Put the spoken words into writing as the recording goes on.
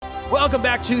Welcome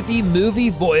back to the Movie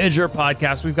Voyager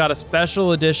podcast. We've got a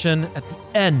special edition at the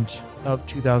end of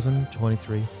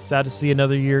 2023. Sad to see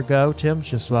another year go, Tim.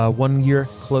 Just 1 year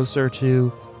closer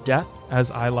to death, as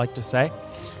I like to say.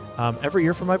 Every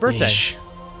year for my birthday,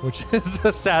 which is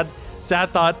a sad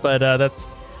thought, but that's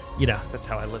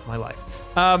how I live my life.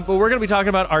 But we're going to be talking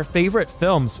about our favorite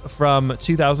films from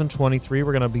 2023.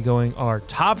 We're going to be going our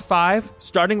top 5,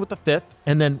 starting with the 5th,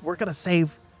 and then we're going to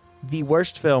save the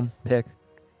worst film pick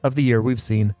of the year we've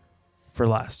seen for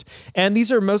last. And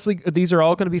these are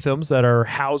all going to be films that are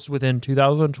housed within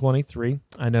 2023.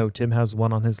 I know Tim has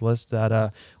one on his list that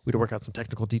we had to work out some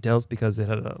technical details because it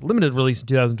had a limited release in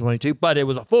 2022, but it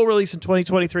was a full release in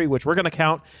 2023, which we're going to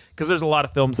count because there's a lot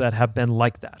of films that have been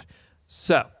like that.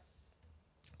 So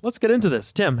let's get into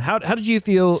this. Tim, how did you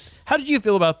feel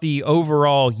about the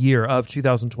overall year of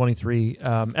 2023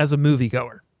 as a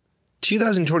moviegoer?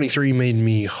 2023 made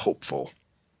me hopeful.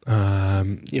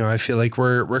 I feel like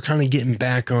we're kind of getting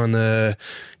back on the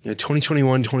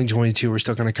 2021, 2022, we're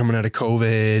still kind of coming out of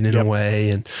COVID in a way.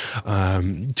 And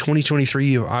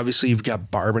 2023, obviously you've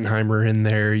got Barbenheimer in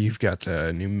there. You've got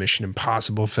the new Mission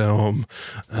Impossible film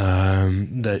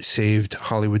that saved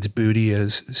Hollywood's booty,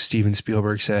 as Steven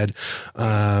Spielberg said.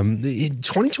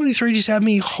 2023 just had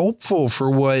me hopeful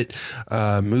for what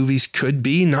movies could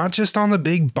be, not just on the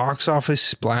big box office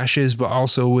splashes, but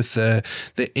also with the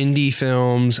indie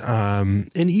films.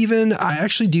 And even I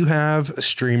actually do have a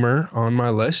streamer on my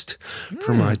list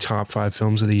for my top 5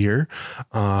 films of the year.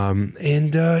 I'm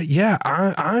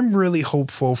really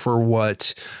hopeful for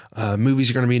what movies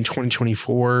are going to be in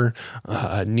 2024,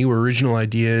 new original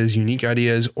ideas, unique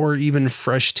ideas, or even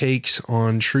fresh takes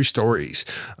on true stories.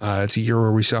 It's a year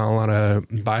where we saw a lot of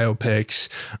biopics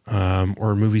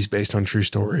or movies based on true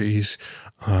stories.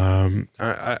 I'm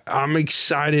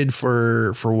excited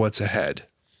for what's ahead.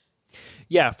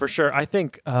 Yeah, for sure. I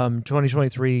think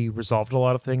 2023 resolved a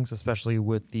lot of things, especially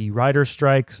with the writer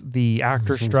strikes, the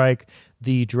actor strike,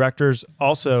 the directors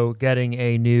also getting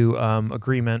a new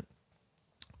agreement,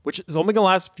 which is only going to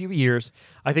last a few years.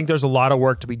 I think there's a lot of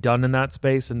work to be done in that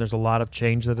space, and there's a lot of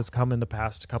change that has come in the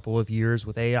past couple of years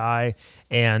with AI,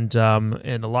 and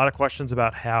a lot of questions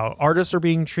about how artists are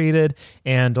being treated,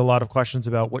 and a lot of questions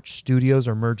about which studios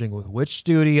are merging with which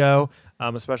studio,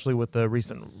 especially with the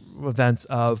recent events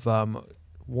of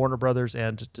Warner Brothers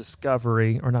and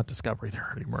Discovery, or not Discovery, they're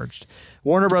already merged.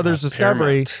 Warner Brothers,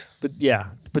 Discovery, but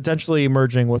potentially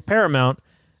merging with Paramount.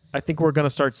 I think we're going to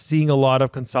start seeing a lot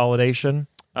of consolidation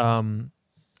from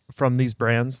these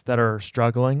brands that are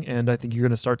struggling, and I think you're going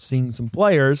to start seeing some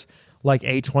players like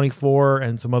A24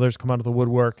 and some others come out of the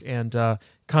woodwork and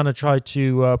kind of try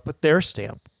to put their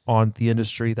stamp on the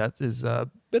industry that is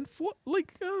been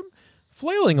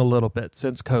flailing a little bit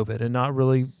since COVID and not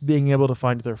really being able to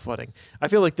find their footing. I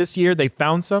feel like this year they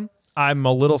found some. I'm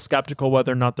a little skeptical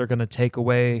whether or not they're going to take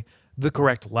away the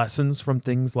correct lessons from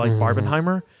things like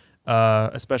Barbenheimer,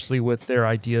 especially with their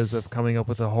ideas of coming up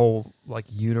with a whole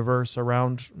universe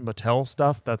around Mattel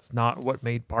stuff. That's not what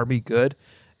made Barbie good.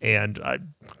 And they're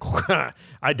not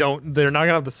going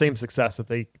to have the same success if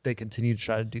they continue to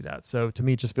try to do that. So to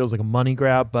me, it just feels like a money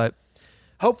grab, but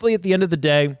hopefully at the end of the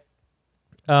day,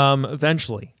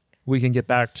 eventually we can get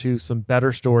back to some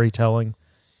better storytelling.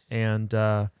 And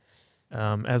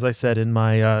as I said in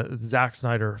my Zack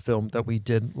Snyder film that we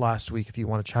did last week, if you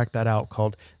want to check that out,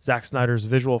 called Zack Snyder's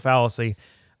Visual Fallacy,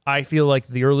 I feel like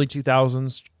the early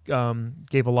 2000s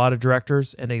gave a lot of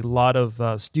directors and a lot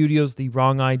of studios the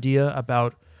wrong idea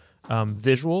about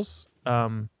visuals,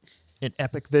 and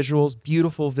epic visuals,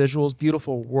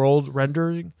 beautiful world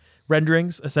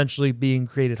renderings essentially being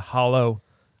created hollow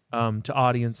to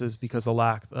audiences because of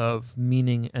lack of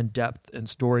meaning and depth and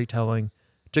storytelling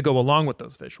to go along with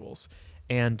those visuals.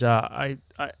 And I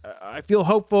feel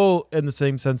hopeful in the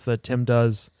same sense that Tim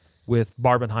does with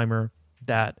Barbenheimer,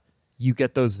 that you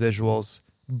get those visuals,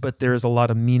 but there's a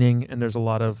lot of meaning and there's a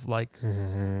lot of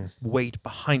weight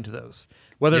behind those.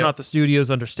 Whether or not the studios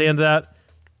understand that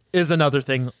is another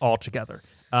thing altogether.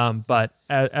 But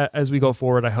as we go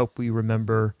forward, I hope we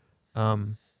remember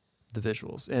the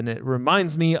visuals. And it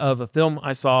reminds me of a film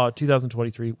I saw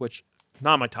 2023, which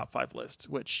not on my top 5 list,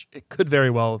 which it could very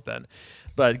well have been,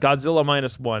 but Godzilla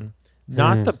Minus One,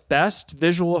 not the best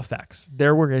visual effects.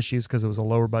 There were issues because it was a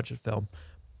lower budget film,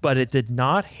 but it did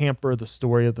not hamper the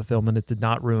story of the film, and it did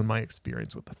not ruin my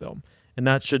experience with the film. And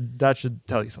that should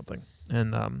tell you something.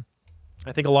 And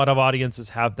I think a lot of audiences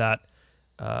have that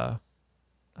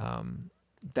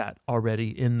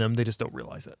already in them. They just don't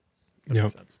realize it. That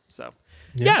makes sense. So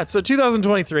so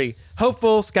 2023,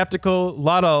 hopeful, skeptical, a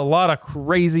lot of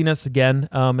craziness again.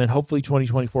 And hopefully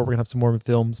 2024 we're gonna have some more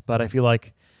films. But I feel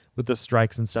like with the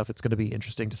strikes and stuff, it's going to be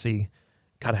interesting to see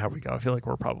kind of how we go. I feel like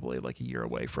we're probably like a year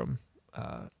away from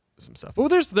some stuff. Well,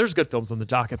 there's good films on the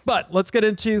docket, but let's get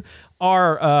into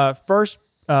our first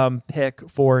pick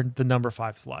for the number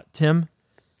 5 slot. Tim,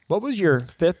 what was your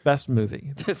 5th best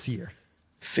movie this year?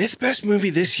 5th best movie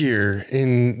this year,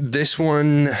 and this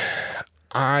one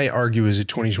I argue is a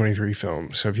 2023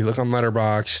 film. So if you look on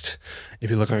Letterboxd,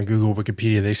 if you look on Google,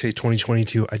 Wikipedia, they say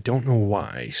 2022. I don't know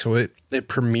why. So it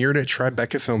premiered at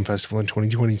Tribeca Film Festival in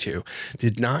 2022.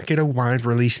 Did not get a wide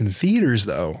release in theaters,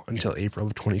 though, until April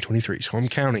of 2023. So I'm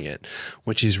counting it,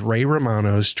 which is Ray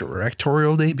Romano's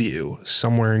directorial debut,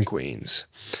 Somewhere in Queens.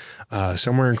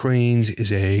 Somewhere in Queens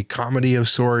is a comedy of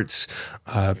sorts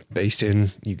based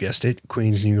in, you guessed it,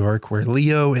 Queens, New York, where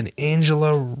Leo and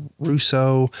Angela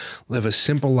Russo live a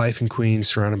simple life in Queens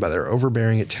surrounded by their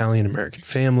overbearing Italian-American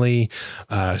family.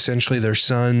 Essentially, their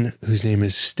son, whose name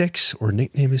is Sticks, or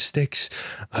nickname is Sticks,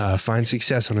 finds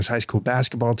success on his high school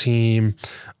basketball team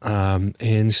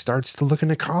and starts to look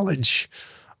into college.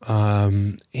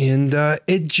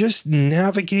 It just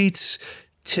navigates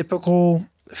typical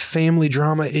family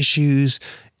drama issues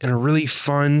in a really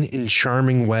fun and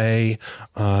charming way.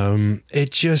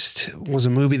 It just was a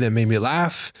movie that made me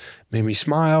laugh, made me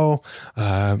smile,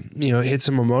 it hit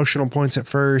some emotional points at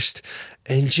first,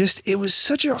 and just, it was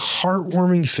such a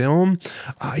heartwarming film.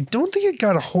 I don't think it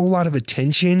got a whole lot of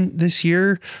attention this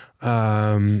year.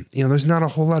 There's not a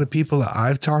whole lot of people that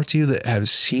I've talked to that have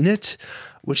seen it,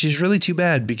 which is really too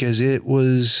bad because it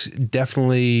was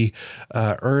definitely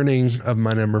earning of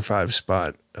my number 5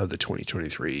 spot of the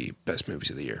 2023 best movies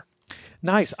of the year.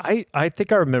 Nice. I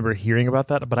think I remember hearing about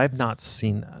that, but I've not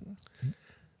seen that.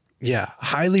 Yeah,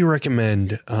 highly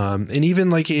recommend. And even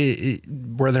like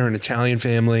where they're an Italian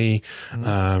family,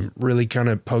 really kind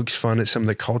of pokes fun at some of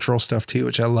the cultural stuff too,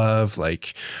 which I love.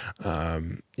 Like,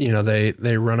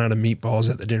 they run out of meatballs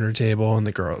at the dinner table, and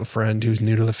the girlfriend who's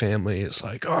new to the family is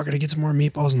like, "Oh, I gotta get some more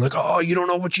meatballs." And like, "Oh, you don't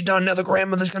know what you done. Now the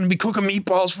grandmother's gonna be cooking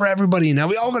meatballs for everybody. Now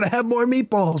we all gonna have more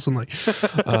meatballs." And like,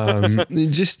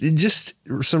 just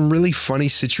some really funny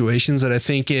situations that I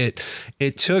think it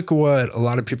took what a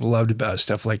lot of people loved about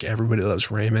stuff like Everybody Loves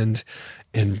Raymond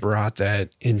and brought that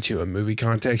into a movie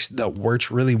context that worked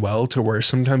really well, to where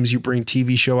sometimes you bring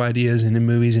TV show ideas into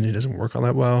movies and it doesn't work all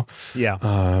that well. Yeah.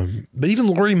 But even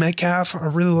Laurie Metcalf, I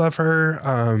really love her.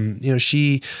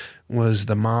 She was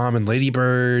the mom in Lady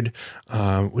Bird,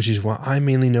 which is what I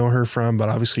mainly know her from, but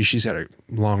obviously she's had a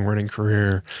long running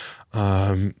career.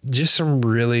 Just some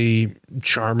really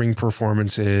charming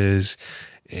performances,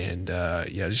 and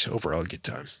just overall a good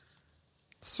time.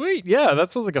 Sweet. Yeah, that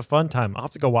sounds like a fun time. I'll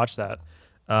have to go watch that.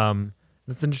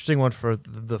 That's an interesting one for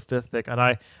the 5th pick. And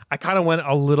I kind of went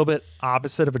a little bit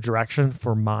opposite of a direction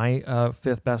for my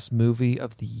 5th best movie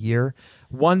of the year.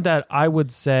 One that I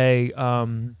would say,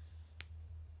 I'll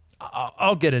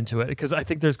get into it because I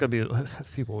think there's going to be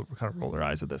people kind of roll their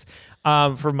eyes at this.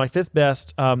 For my 5th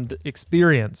best, the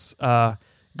Experience,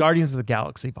 Guardians of the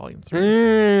Galaxy Volume 3.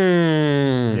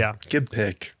 Yeah. Good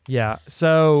pick. Yeah.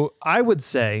 So I would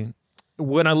say,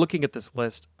 when I'm looking at this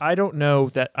list, I don't know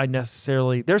that I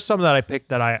necessarily... There's some that I picked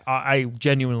that I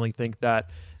genuinely think that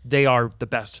they are the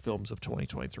best films of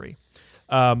 2023.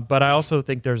 But I also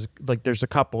think there's a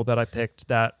couple that I picked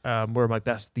that were my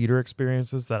best theater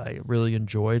experiences that I really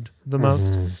enjoyed the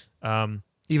most.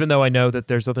 Even though I know that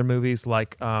there's other movies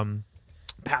like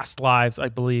Past Lives, I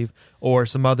believe, or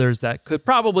some others that could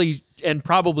probably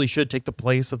should take the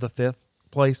place of the 5th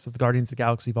place of the Guardians of the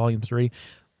Galaxy Volume 3.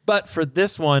 But for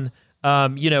this one...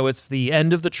 it's the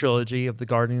end of the trilogy of the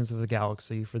Guardians of the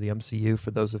Galaxy for the MCU,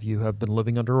 for those of you who have been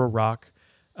living under a rock.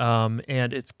 And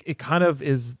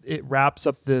it wraps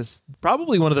up this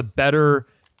probably one of the better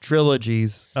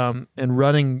trilogies and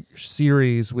running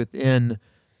series within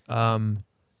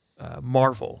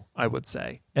Marvel, I would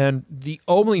say. And the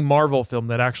only Marvel film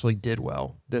that actually did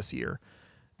well this year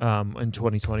in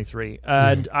 2023.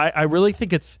 And I really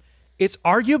think it's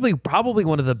arguably probably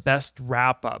one of the best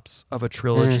wrap-ups of a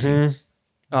trilogy.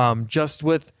 Just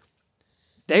with,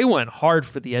 they went hard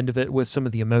for the end of it with some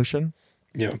of the emotion.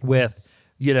 Yeah. With,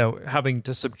 having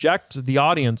to subject the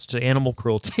audience to animal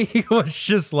cruelty. It was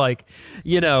just like,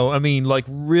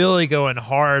 really going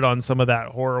hard on some of that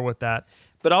horror with that.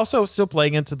 But also still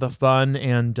playing into the fun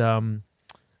and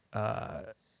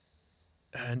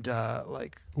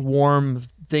warm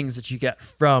things that you get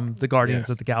from the Guardians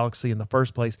of the Galaxy in the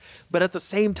first place. But at the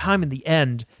same time, in the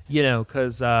end,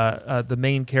 because the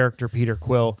main character, Peter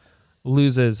Quill,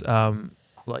 loses his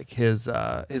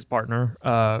partner,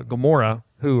 Gamora,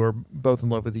 who are both in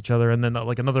love with each other, and then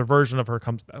like another version of her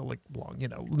comes back, like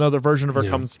another version of her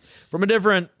comes from a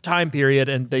different time period,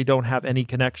 and they don't have any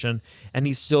connection, and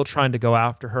he's still trying to go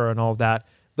after her and all of that.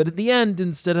 But at the end,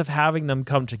 instead of having them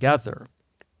come together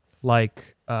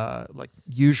like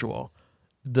usual,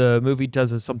 the movie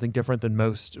does something different than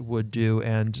most would do,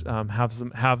 and have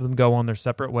them go on their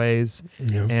separate ways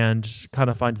and kind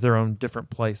of find their own different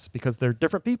place, because they're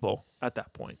different people at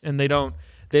that point, and they don't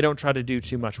try to do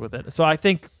too much with it. So I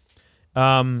think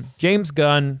James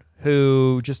Gunn,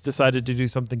 who just decided to do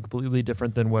something completely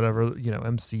different than whatever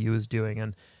MCU is doing,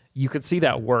 and you could see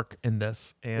that work in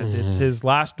this. And it's his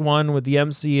last one with the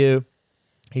MCU.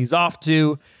 He's off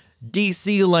to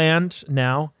DC land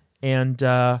now, and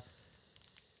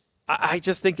I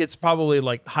just think it's probably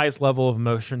like the highest level of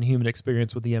emotion human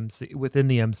experience with within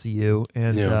the MCU,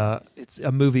 and it's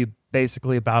a movie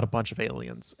basically about a bunch of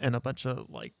aliens and a bunch of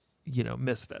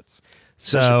misfits.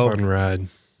 Such a fun ride.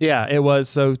 Yeah, it was.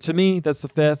 So to me, that's the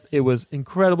fifth. It was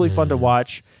incredibly fun to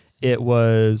watch. It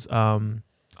was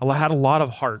had a lot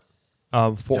of heart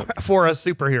for a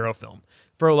superhero film,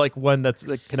 for like one that's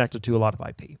connected to a lot of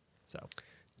IP. So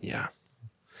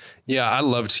yeah, I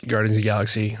loved Guardians of the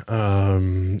Galaxy,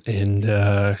 and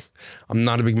I'm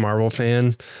not a big Marvel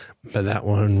fan, but that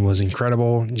one was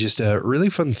incredible. Just a really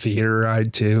fun theater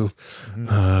ride too.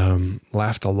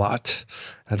 Laughed a lot.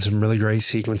 Had some really great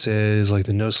sequences, like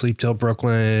the No Sleep Till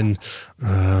Brooklyn.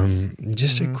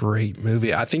 Just a great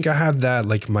movie. I think I have that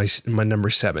like my number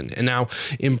 7. And now,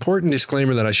 important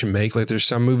disclaimer that I should make: like, there's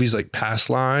some movies like Past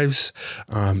Lives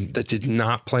that did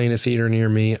not play in a theater near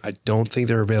me. I don't think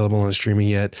they're available on streaming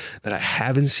yet, that I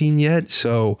haven't seen yet.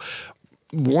 So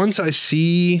once I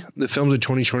see the films of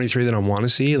 2023 that I want to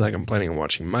see, like I'm planning on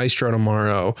watching Maestro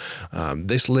tomorrow,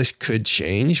 this list could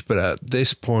change, but at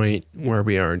this point where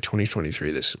we are in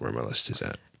 2023, this is where my list is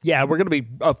at. Yeah, we're going to be,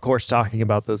 of course, talking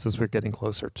about those as we're getting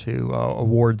closer to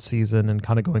award season and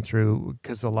kind of going through,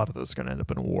 because a lot of those are going to end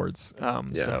up in awards.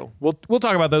 So we'll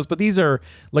talk about those, but these are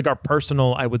like our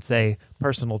personal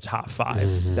top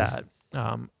 5 that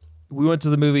we went to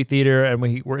the movie theater and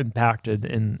we were impacted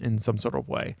in some sort of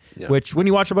way, which when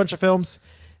you watch a bunch of films,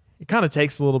 it kind of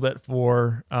takes a little bit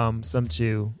for some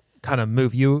to kind of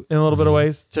move you in a little bit of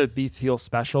ways to feel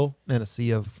special in a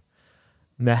sea of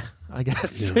meh, I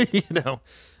guess,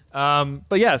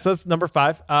 but yeah, so that's number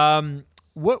 5.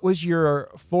 What was your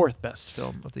 4th best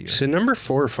film of the year? So number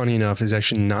 4, funny enough, is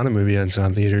actually not a movie I saw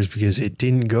in theaters, because it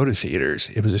didn't go to theaters.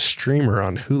 It was a streamer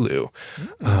on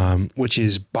Hulu, which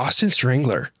is Boston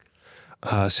Strangler.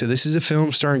 So this is a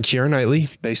film starring Keira Knightley,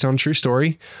 based on a true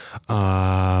story.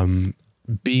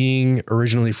 Being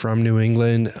originally from New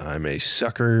England, I'm a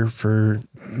sucker for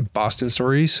Boston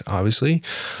stories, obviously.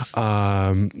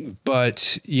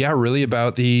 But yeah, really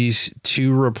about these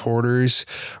 2 reporters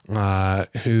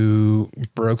who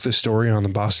broke the story on the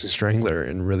Boston Strangler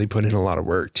and really put in a lot of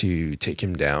work to take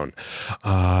him down.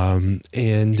 I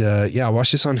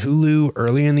watched this on Hulu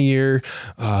early in the year.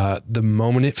 The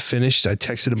moment it finished, I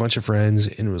texted a bunch of friends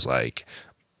and was like,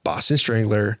 Boston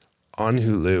Strangler on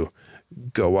Hulu.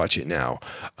 Go watch it now.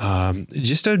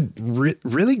 Just a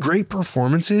really great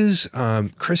performances.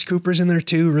 Chris Cooper's in there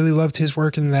too. Really loved his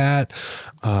work in that.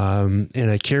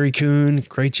 And Carrie Coon,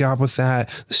 great job with that.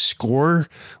 The score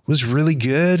was really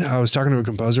good. I was talking to a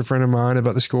composer friend of mine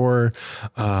about the score.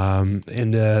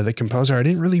 The composer, I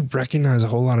didn't really recognize a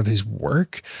whole lot of his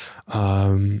work.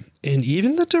 And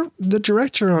even the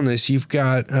director on this, you've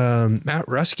got Matt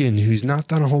Ruskin, who's not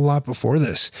done a whole lot before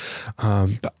this.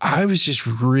 But I was just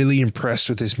really impressed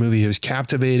with this movie. It was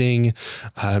captivating,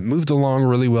 moved along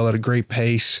really well at a great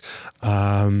pace,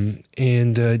 and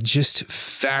just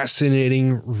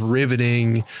fascinating,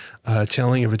 riveting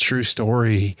telling of a true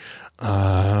story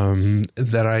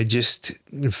that I just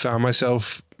found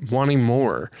myself wanting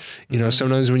more.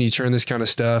 Sometimes when you turn this kind of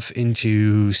stuff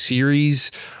into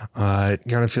series, it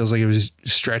kind of feels like it was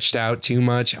stretched out too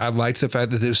much. I liked the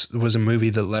fact that this was a movie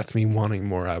that left me wanting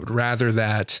more. I would rather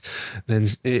that than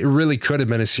it really could have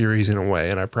been a series in a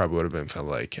way, and I probably would have felt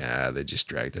like they just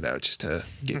dragged it out just to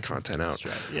get content out.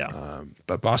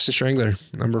 But Boston Strangler,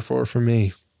 number 4 for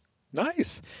me.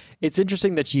 Nice. It's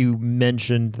interesting that you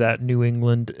mentioned that New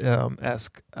England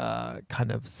esque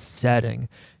kind of setting,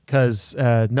 because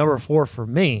number 4 for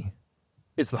me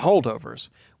is The Holdovers,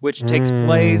 which takes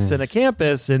place in a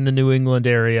campus in the New England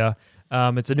area.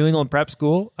 It's a New England prep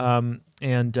school, and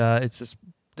it's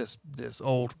this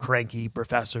old cranky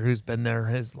professor who's been there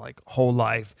his whole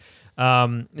life.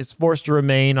 Is forced to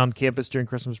remain on campus during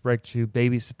Christmas break to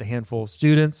babysit the handful of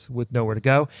students with nowhere to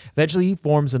go. Eventually, he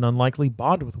forms an unlikely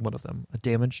bond with one of them, a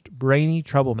damaged, brainy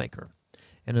troublemaker.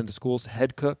 and in the school's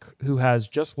head cook who has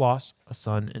just lost a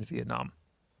son in Vietnam.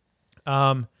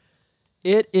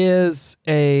 It is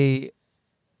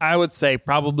I would say,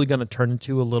 probably going to turn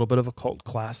into a little bit of a cult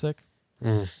classic.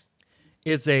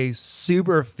 It's a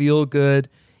super feel-good,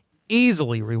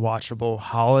 easily rewatchable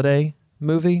holiday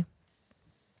movie.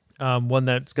 One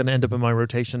that's going to end up in my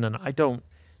rotation, and I don't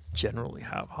generally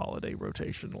have holiday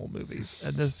rotational movies.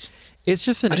 And it's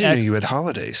just an. I didn't know you had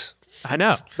holidays. I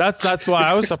know. That's why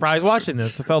I was surprised watching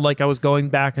this. I felt like I was going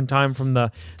back in time from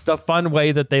the fun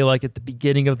way that they like at the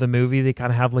beginning of the movie. They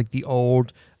kind of have like the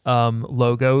old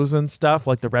logos and stuff,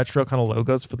 like the retro kind of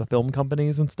logos for the film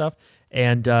companies and stuff.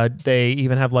 And they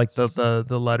even have like the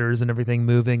letters and everything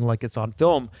moving like it's on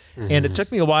film. And it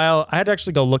took me a while. I had to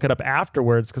actually go look it up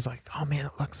afterwards because like, oh man,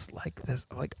 it looks like this.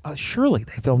 Like, surely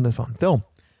they filmed this on film.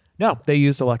 No, they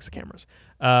used Alexa cameras,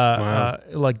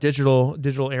 like digital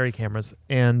ARRI cameras.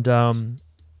 And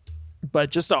but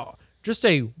just a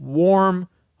warm,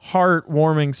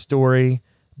 heartwarming story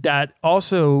that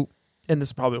also, and this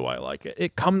is probably why I like it,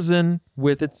 it comes in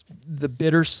with the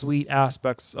bittersweet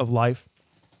aspects of life.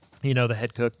 You know, the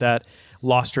head cook that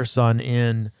lost her son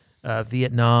in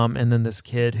Vietnam, and then this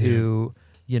kid who,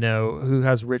 you know, who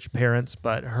has rich parents,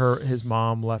 but his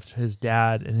mom left his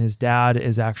dad, and his dad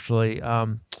is actually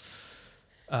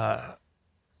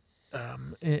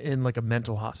in like a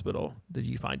mental hospital that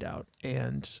you find out,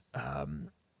 and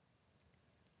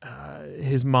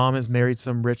his mom has married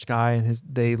some rich guy, and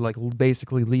they like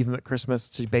basically leave him at Christmas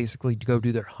to basically go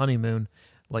do their honeymoon,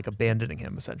 like abandoning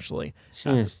him essentially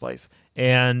at this place.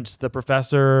 And the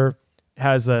professor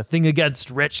has a thing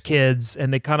against rich kids,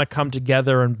 and they kind of come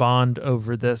together and bond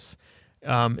over this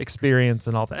experience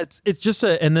and all that. It's just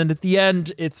and then at the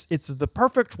end, it's the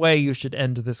perfect way you should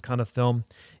end this kind of film,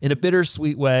 in a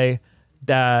bittersweet way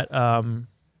that,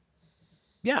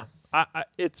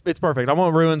 it's perfect. I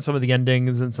won't ruin some of the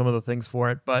endings and some of the things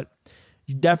for it, but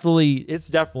it's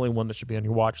definitely one that should be on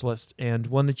your watch list, and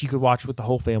one that you could watch with the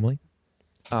whole family.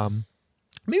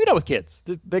 Maybe not with kids.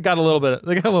 They got a little bit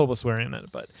of swearing in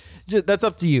it, but that's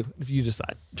up to you if you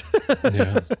decide.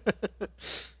 Yeah.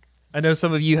 I know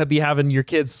some of you be having your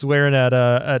kids swearing at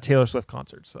a Taylor Swift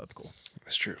concert, so that's cool.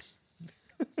 That's true.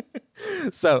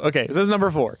 So, okay, so that's number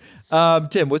 4.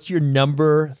 Tim, what's your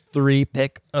number 3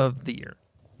 pick of the year?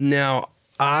 Now,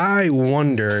 I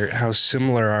wonder how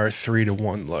similar our 3 to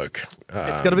 1 look.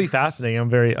 It's going to be fascinating. I'm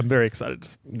very excited to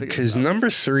figure this Because out. number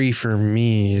 3 for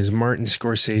me is Martin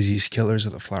Scorsese's Killers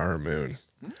of the Flower Moon.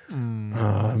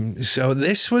 So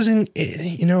this was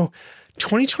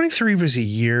 2023 was a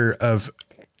year of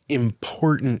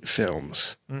important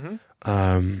films. This,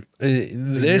 and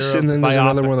then there's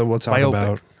another one that we'll talk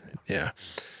about. Yeah.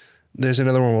 There's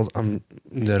another one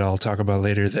that I'll talk about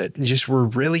later that just were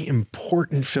really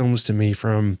important films to me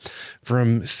from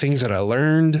things that I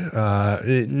learned,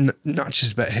 not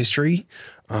just about history,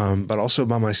 but also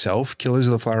about myself. Killers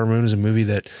of the Flower Moon is a movie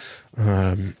that,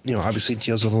 obviously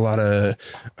deals with a lot of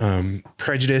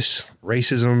prejudice,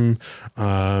 racism,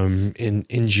 and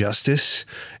injustice.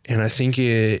 And I think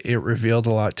it revealed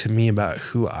a lot to me about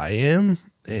who I am,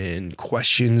 and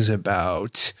questions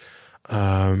about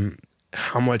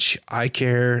how much I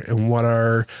care and what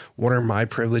are my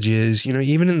privileges,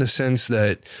 even in the sense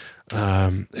that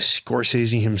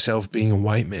Scorsese himself, being a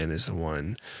white man, is the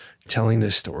one telling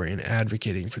this story and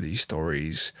advocating for these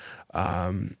stories,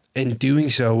 and doing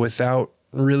so without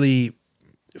really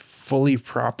fully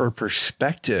proper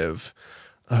perspective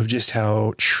of just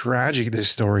how tragic this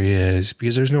story is,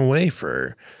 because there's no way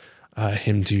for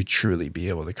him to truly be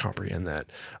able to comprehend that.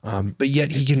 But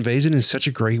yet he conveys it in such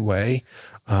a great way.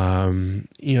 When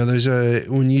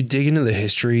you dig into the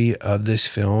history of this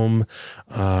film,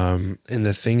 and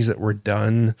the things that were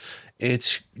done,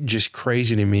 it's just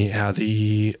crazy to me how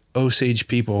the Osage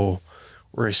people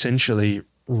were essentially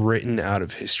written out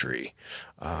of history.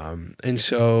 And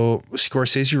so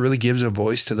Scorsese really gives a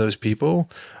voice to those people,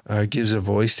 gives a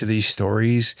voice to these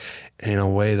stories in a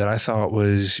way that I thought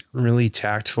was really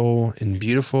tactful and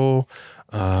beautiful.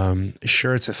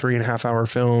 Sure, it's a 3.5 hour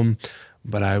film,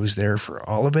 but I was there for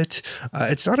all of it.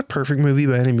 It's not a perfect movie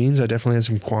by any means. I definitely had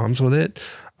some qualms with it.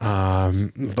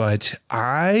 But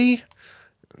I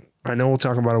know we'll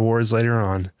talk about awards later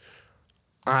on.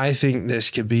 I think this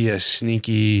could be a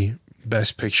sneaky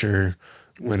Best Picture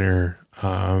winner.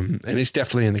 And it's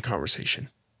definitely in the conversation.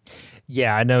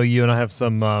 Yeah, I know you and I have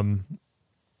some,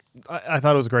 I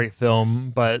thought it was a great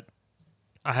film, but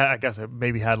I guess I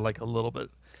maybe had like a little bit.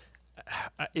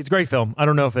 It's a great film. I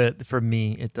don't know if for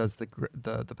me, it does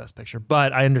the Best Picture,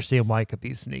 but I understand why it could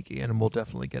be sneaky, and we'll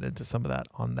definitely get into some of that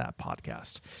on that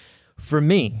podcast. for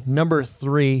me, number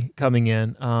 3 coming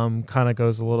in kind of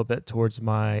goes a little bit towards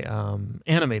my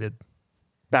animated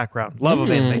background, love of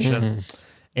animation,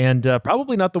 and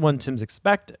probably not the one Tim's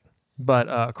expecting, but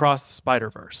Across the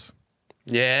Spider-Verse.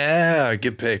 Yeah,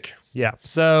 good pick. Yeah.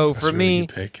 So That's for a really me,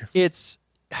 good pick. it's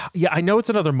I know it's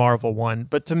another Marvel one,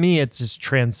 but to me, it just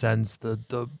transcends the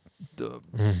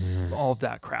all of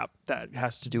that crap that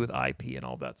has to do with IP and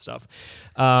all that stuff.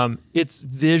 It's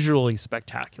visually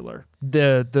spectacular.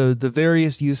 The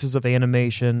various uses of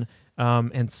animation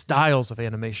and styles of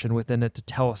animation within it to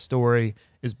tell a story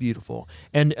is beautiful.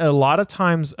 And a lot of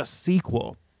times, a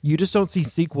sequel, you just don't see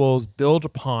sequels build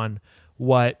upon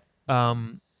what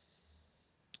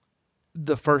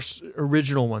the first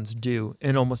original ones do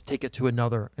and almost take it to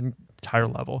another entire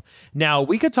level. Now,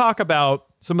 we could talk about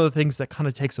some of the things that kind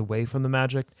of takes away from the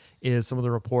magic is some of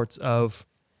the reports of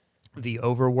the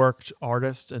overworked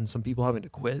artists and some people having to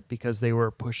quit because they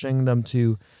were pushing them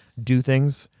to do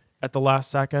things at the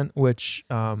last second, which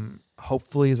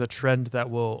hopefully is a trend that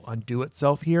will undo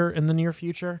itself here in the near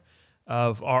future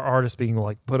of our artists being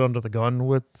like put under the gun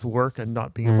with work and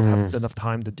not being able to have enough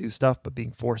time to do stuff, but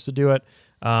being forced to do it.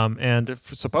 And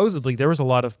supposedly there was a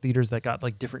lot of theaters that got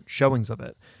like different showings of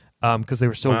it because they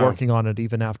were still working on it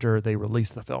even after they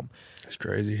released the film. That's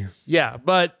crazy. Yeah,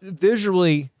 but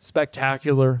visually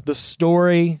spectacular. The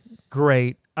story,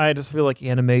 great. I just feel like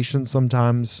animation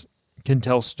sometimes can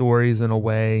tell stories in a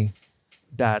way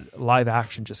that live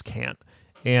action just can't.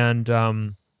 And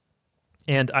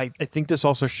I think this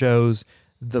also shows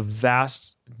the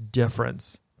vast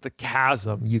difference, the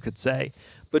chasm, you could say,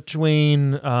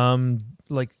 between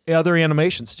like other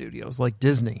animation studios like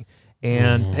Disney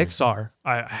and Pixar.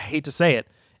 I hate to say it.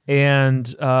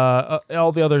 And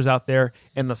all the others out there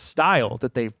and the style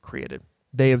that they've created.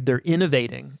 They're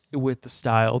innovating with the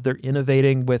style. They're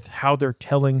innovating with how they're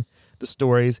telling the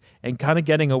stories and kind of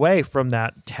getting away from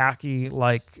that tacky,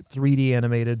 like 3D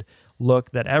animated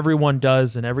look that everyone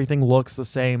does and everything looks the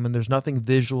same and there's nothing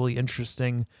visually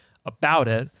interesting about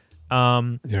it.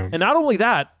 And not only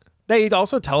that, they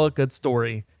also tell a good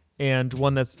story and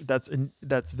one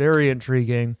that's very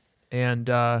intriguing. And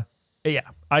to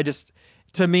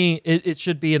me, it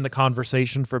should be in the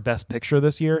conversation for Best Picture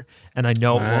this year. And I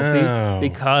know it won't be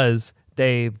because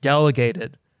they've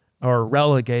delegated or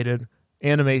relegated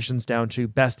animations down to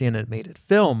Best Animated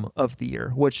Film of the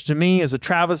Year, which to me is a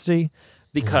travesty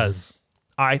because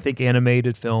I think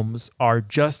animated films are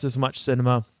just as much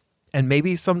cinema and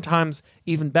maybe sometimes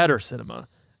even better cinema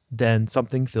than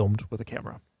something filmed with a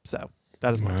camera. So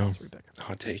that is my top 3 pick.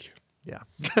 Hot take. Yeah.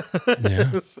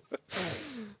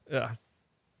 Yeah.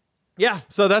 Yeah.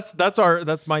 So that's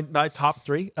my top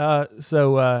 3.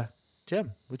 So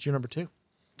Tim, what's your number 2?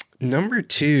 Number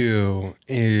 2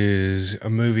 is a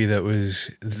movie that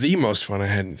was the most fun I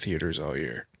had in theaters all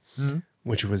year,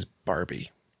 which was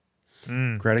Barbie.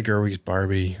 Greta Gerwig's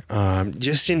Barbie.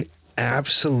 Just an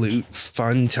absolute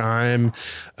fun time.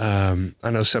 I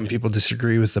know some people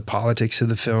disagree with the politics of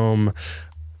the film.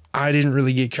 I didn't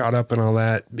really get caught up in all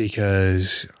that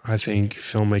because I think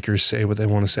filmmakers say what they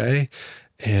want to say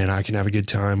and I can have a good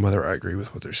time whether I agree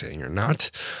with what they're saying or not.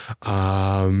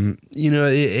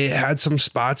 It had some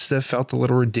spots that felt a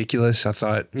little ridiculous. I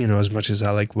thought, as much as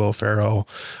I like Will Ferrell,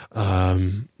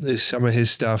 some of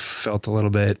his stuff felt a little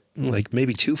bit like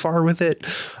maybe too far with it.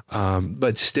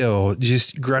 But still,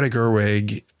 just Greta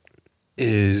Gerwig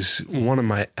is one of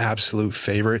my absolute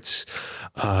favorites.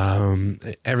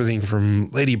 Everything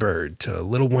from Lady Bird to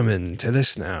Little Women to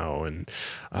this now, and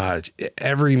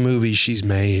every movie she's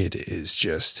made is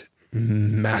just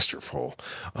masterful.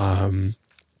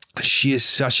 She has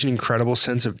such an incredible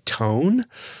sense of tone,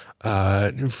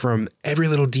 from every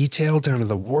little detail down to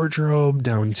the wardrobe,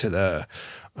 down to the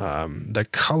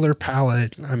color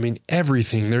palette. I mean,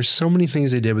 everything. There's so many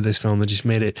things they did with this film that just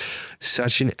made it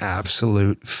such an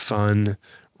absolute fun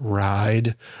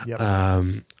ride. Yep.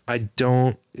 I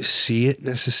don't see it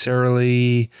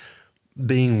necessarily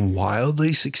being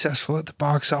wildly successful at the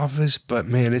box office, but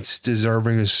man, it's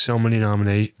deserving of so many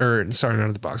nominations, not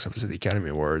at the box office, at the Academy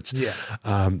Awards. Yeah.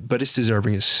 But it's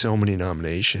deserving of so many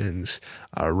nominations,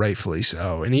 rightfully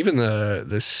so. And even the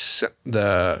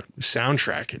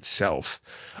soundtrack itself,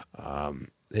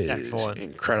 is excellent.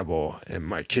 Incredible, and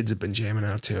my kids have been jamming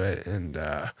out to it. And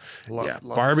love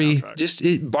Barbie,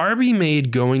 Barbie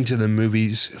made going to the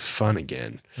movies fun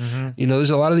again. There's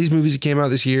a lot of these movies that came out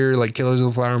this year, like Killers of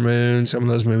the Flower Moon, some of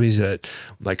those movies that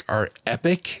like are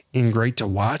epic and great to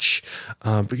watch,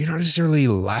 but you're not necessarily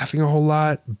laughing a whole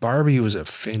lot. Barbie was a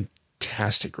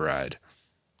fantastic ride.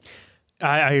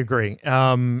 I agree,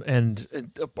 and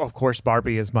of course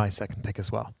Barbie is my second pick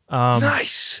as well.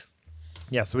 Nice.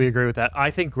 Yes, we agree with that. I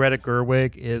think Greta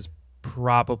Gerwig is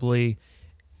probably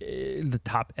the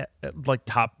top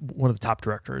one of the top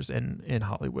directors in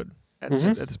Hollywood at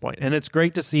this point. And it's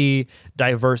great to see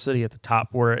diversity at the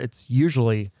top where it's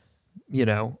usually,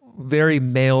 very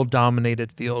male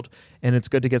dominated field. And it's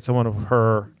good to get someone of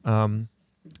her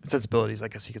sensibilities, I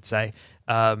guess you could say,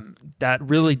 that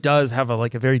really does have a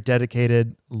very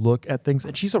dedicated look at things.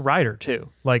 And she's a writer too.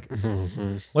 I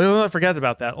forget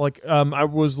about that. I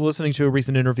was listening to a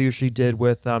recent interview she did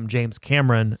with James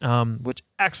Cameron, which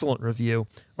excellent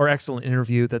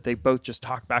interview that they both just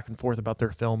talk back and forth about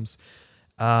their films.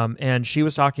 And she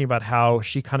was talking about how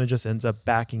she kind of just ends up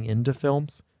backing into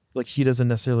films. Like she doesn't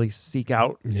necessarily seek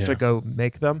out to go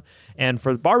make them. And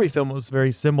for the Barbie film, it was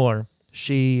very similar.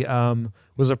 She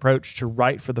was approached to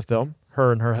write for the film.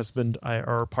 Her and her husband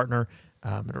or partner,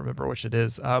 I don't remember which it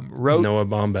is, wrote. Noah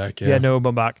Baumbach. Yeah, Noah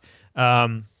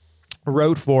Baumbach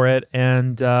wrote for it,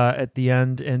 and at the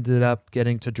end ended up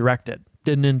getting to direct it.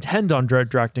 Didn't intend on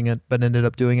directing it, but ended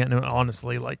up doing it. And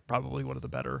honestly, probably one of the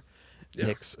better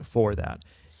picks for that.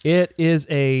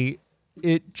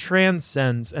 It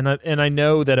transcends, and I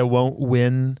know that it won't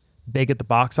win big at the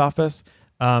box office.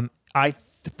 I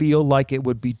feel like it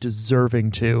would be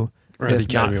deserving to. Or the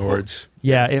Academy Awards.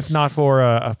 Yeah, if not for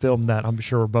a film that I'm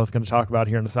sure we're both going to talk about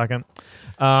here in a second.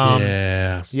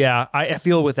 Yeah, I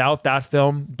feel without that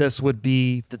film, this would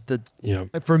be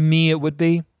for me, it would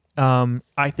be.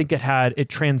 I think it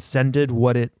transcended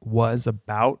what it was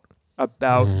about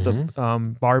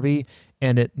the Barbie,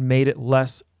 and it made it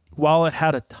less, while it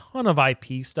had a ton of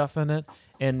IP stuff in it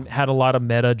and had a lot of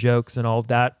meta jokes and all of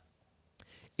that,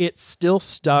 it still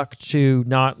stuck to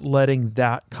not letting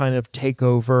that kind of take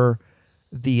over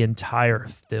the entire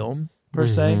film per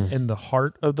se, in the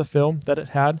heart of the film that it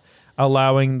had,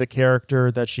 allowing the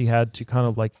character that she had to kind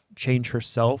of change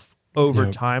herself over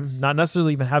time, not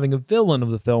necessarily even having a villain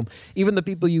of the film. Even the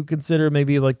people you consider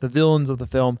maybe the villains of the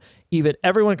film, even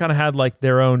everyone kind of had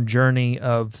their own journey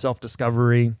of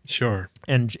self-discovery. Sure.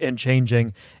 And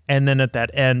changing. And then at that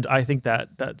end, I think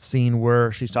that scene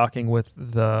where she's talking with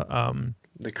the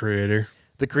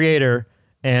creator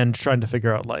and trying to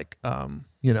figure out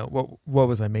what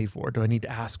was I made for? Do I need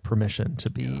to ask permission to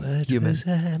be human? Was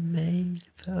I made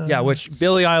for? Yeah, which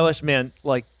Billie Eilish, man,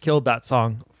 killed that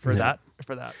song for that.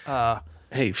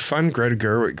 Hey, fun Greta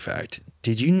Gerwig fact.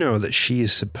 Did you know that she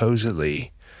is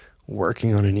supposedly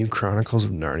working on a new Chronicles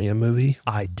of Narnia movie?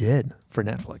 I did, for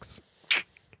Netflix.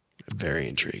 Very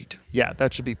intrigued. Yeah,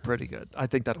 that should be pretty good. I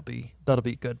think that'll be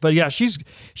good. But yeah, she's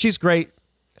great.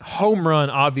 Home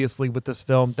run, obviously, with this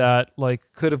film that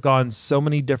could have gone so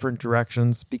many different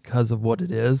directions because of what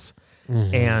it is,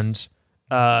 and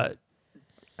it's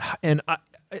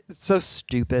so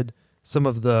stupid. Some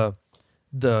of the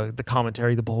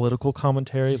commentary, the political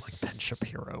commentary, like Ben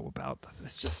Shapiro about this,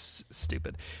 it's just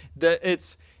stupid.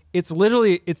 It's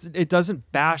literally it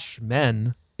doesn't bash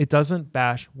men. It doesn't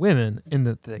bash women in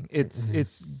the thing. It's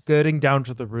getting down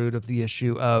to the root of the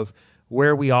issue of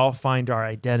where we all find our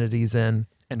identities in,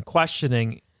 and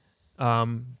questioning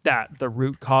the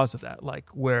root cause of that,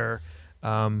 where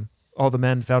all the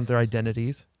men found their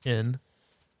identities in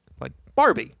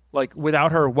Barbie.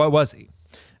 Without her, what was he?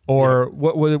 Or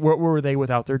what were they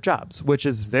without their jobs? Which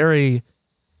is very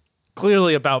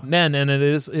clearly about men, and it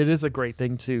is a great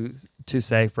thing to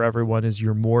say for everyone, is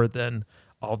you're more than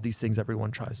all these things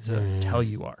everyone tries to tell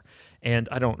you are. And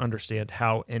I don't understand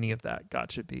how any of that got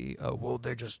to be,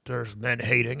 there's men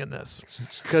hating in this.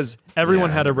 Because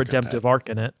everyone had a redemptive arc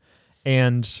in it,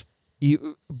 and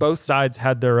both sides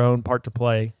had their own part to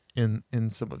play in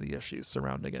some of the issues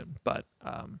surrounding it. But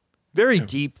very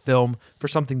deep film for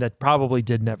something that probably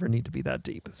did never need to be that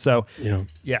deep. So,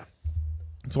 yeah.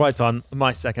 That's why it's on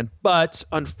my second. But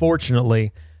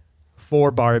unfortunately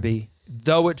for Barbie,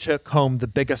 though it took home the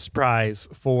biggest prize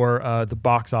for the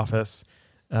box office,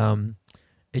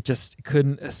 it just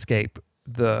couldn't escape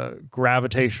the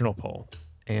gravitational pull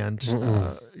and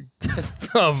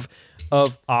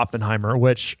of Oppenheimer,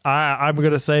 which I'm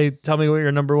going to say, tell me what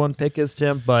your number one pick is,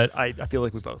 Tim, but I feel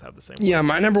like we both have the same one. Yeah,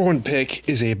 my number one pick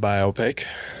is a biopic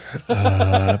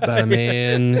about a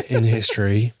man in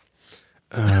history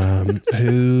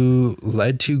who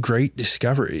led to great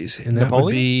discoveries, and that Napoleon?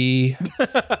 would be...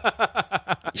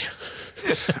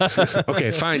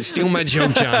 Okay, fine. Steal my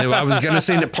joke, John. I was going to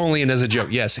say Napoleon as a joke.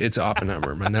 Yes, it's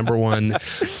Oppenheimer. My number one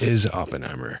is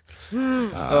Oppenheimer.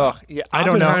 I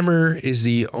don't know. Oppenheimer is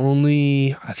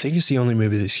I think it's the only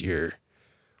movie this year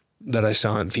that I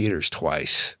saw in theaters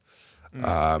twice.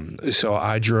 So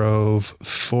I drove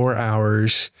 4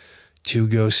 hours to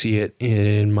go see it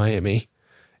in Miami,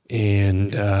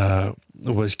 and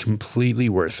it was completely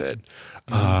worth it.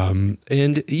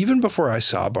 And even before I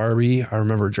saw Barbie, I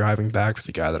remember driving back with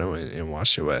the guy that I went and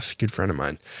watched it with, a good friend of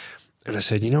mine. And I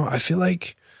said, I feel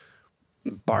like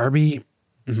Barbie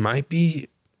might be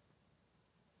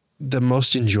the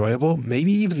most enjoyable,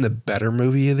 maybe even the better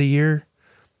movie of the year,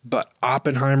 but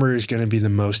Oppenheimer is going to be the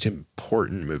most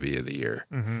important movie of the year.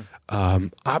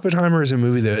 Oppenheimer is a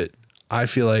movie that I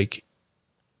feel like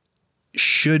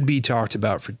should be talked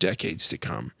about for decades to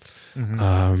come.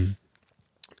 And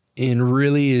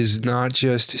really is not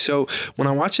just, so when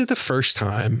I watched it the first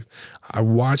time, I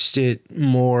watched it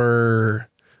more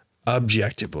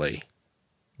objectively.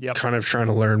 Kind of trying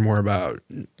to learn more about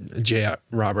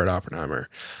Robert Oppenheimer.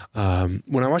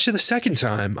 When I watched it the second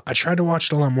time, I tried to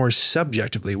watch it a lot more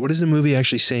subjectively. What is the movie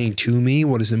actually saying to me?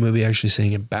 What is the movie actually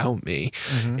saying about me?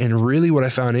 And really what I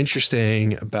found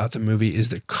interesting about the movie is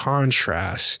the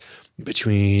contrast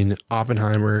between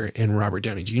Oppenheimer and Robert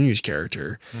Downey Jr.'s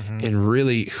character. And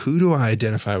really, who do I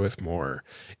identify with more?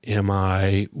 Am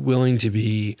I willing to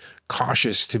be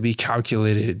cautious, to be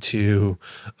calculated, to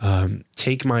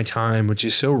take my time, which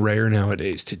is so rare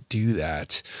nowadays to do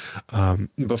that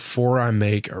before I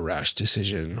make a rash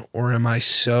decision? Or am I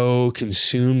so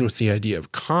consumed with the idea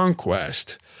of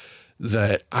conquest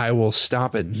that I will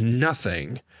stop at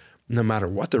nothing, no matter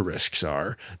what the risks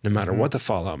are, no matter what the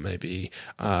fallout may be,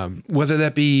 whether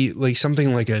that be like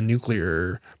something like a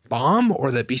nuclear bomb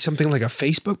or that be something like a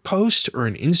Facebook post or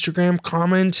an Instagram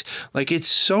comment. Like, it's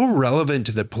so relevant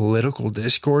to the political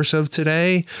discourse of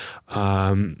today,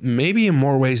 maybe in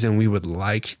more ways than we would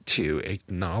like to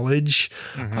acknowledge.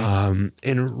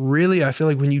 And really, I feel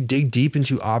like when you dig deep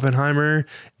into Oppenheimer,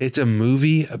 it's a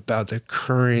movie about the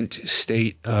current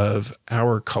state of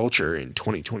our culture in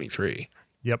 2023.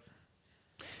 Yep.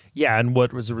 Yeah, and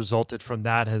what was resulted from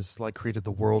that has like created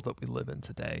the world that we live in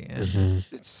today, and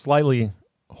it's slightly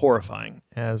horrifying,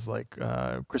 as like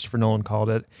Christopher Nolan called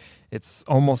it. It's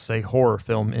almost a horror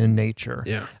film in nature.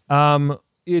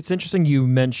 It's interesting you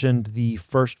mentioned the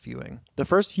first viewing. The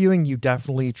first viewing, you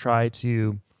definitely try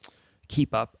to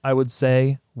keep up, I would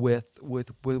say, with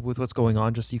what's going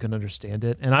on, just so you can understand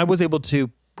it. And I was able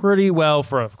to pretty well,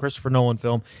 for a Christopher Nolan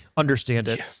film, understand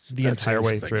it the entire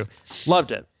way through.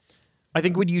 Loved it. I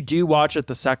think when you do watch it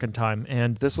the second time,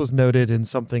 and this was noted in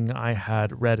something I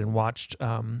had read and watched,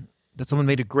 that someone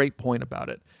made a great point about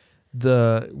it.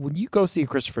 When you go see a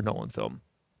Christopher Nolan film,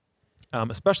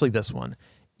 especially this one,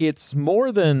 it's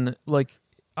more than like,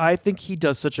 I think he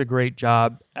does such a great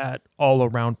job at all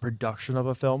around production of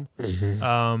a film,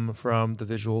 from the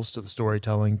visuals to the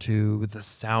storytelling to the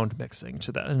sound mixing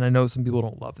to that. And I know some people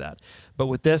don't love that, but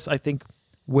with this, I think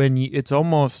it's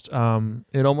almost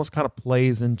it almost kind of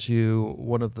plays into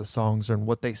one of the songs and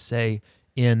what they say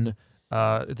in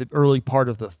the early part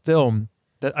of the film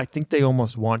that I think they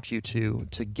almost want you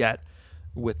to get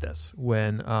with this,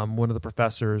 when one of the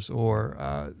professors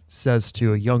says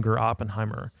to a younger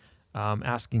Oppenheimer,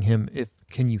 asking him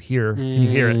can you hear it?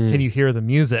 Can you hear the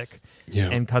music?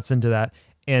 And cuts into that.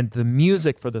 And the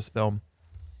music for this film,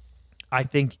 I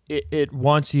think it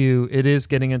wants you. It is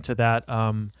getting into that.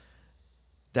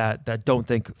 That don't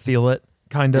think, feel it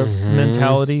kind of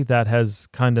mentality that has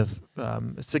kind of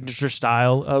a signature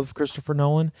style of Christopher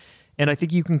Nolan. And I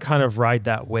think you can kind of ride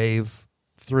that wave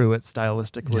through it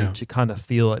stylistically to kind of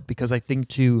feel it, because I think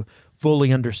to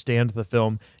fully understand the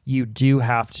film, you do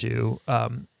have to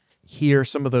hear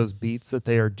some of those beats that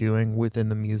they are doing within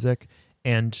the music,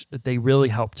 and they really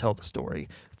help tell the story.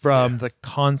 From the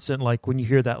constant, like when you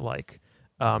hear that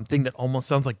thing that almost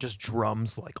sounds like just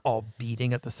drums, like all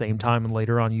beating at the same time, and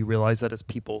later on you realize that it's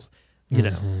people,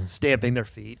 stamping their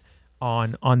feet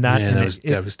on that. Man, that was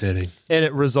devastating. And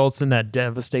it results in that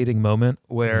devastating moment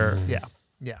where,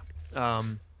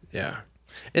 And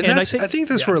I think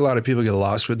that's where a lot of people get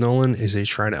lost with Nolan, is they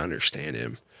try to understand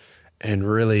him. And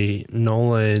really,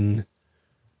 Nolan,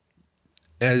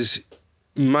 as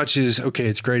much as, okay,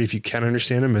 it's great if you can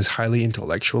understand him, as highly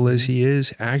intellectual as he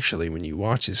is, actually, when you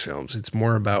watch his films, it's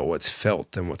more about what's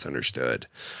felt than what's understood.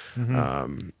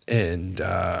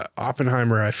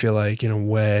 Oppenheimer, I feel like, in a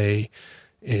way,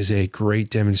 is a great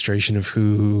demonstration of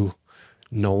who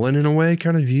Nolan, in a way,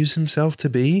 kind of views himself to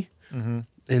be.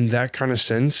 In that kind of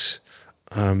sense,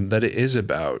 that it is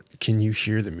about, can you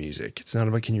hear the music? It's not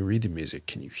about, can you read the music?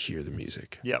 Can you hear the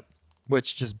music? Yep.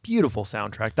 Which just beautiful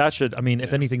soundtrack. That should,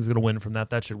 if anything's going to win from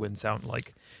that should win sound.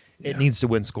 Like, it needs to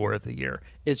win score of the year.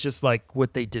 It's just like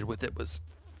what they did with it was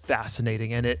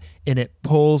fascinating, and it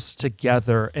pulls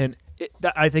together. And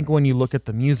I think when you look at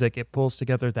the music, it pulls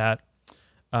together that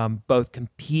both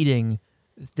competing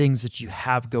things that you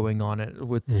have going on it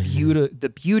with the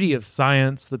beauty of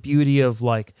science, the beauty of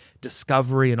like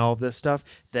discovery and all of this stuff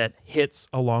that hits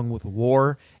along with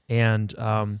war and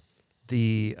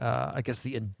I guess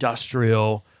the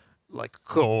industrial like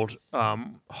cold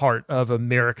heart of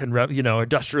American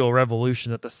industrial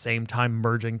revolution at the same time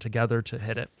merging together to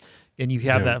hit it. And you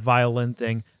have that violin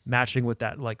thing matching with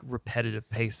that like repetitive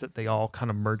pace that they all kind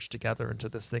of merge together into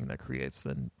this thing that creates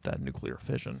that nuclear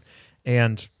fission.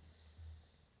 And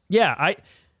yeah,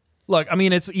 I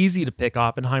mean, it's easy to pick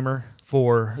Oppenheimer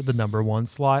for the number one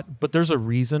slot, but there's a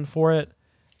reason for it.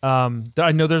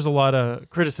 I know there's a lot of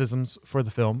criticisms for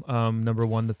the film. Number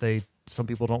one, that some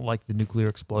people don't like the nuclear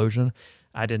explosion.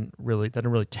 That didn't really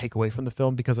take away from the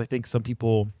film, because I think some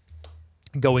people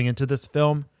going into this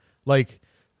film, like,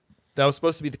 that was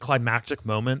supposed to be the climactic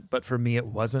moment, but for me it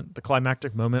wasn't. The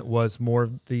climactic moment was more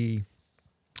the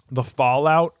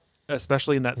fallout,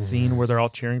 especially in that scene where they're all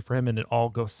cheering for him and it all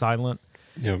goes silent.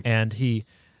 Yep. And he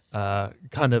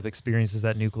kind of experiences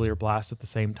that nuclear blast at the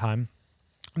same time.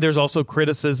 There's also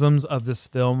criticisms of this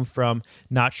film from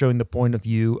not showing the point of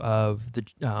view of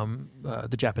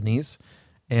the Japanese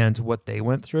and what they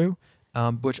went through,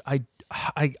 which I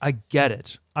get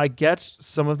it. I get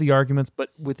some of the arguments,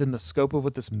 but within the scope of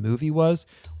what this movie was,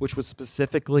 which was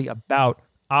specifically about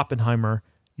Oppenheimer,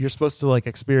 you're supposed to like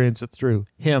experience it through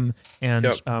him and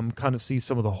kind of see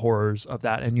some of the horrors of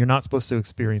that, and you're not supposed to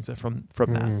experience it from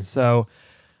that. So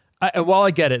while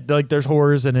I get it, like there's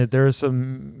horrors in it, there are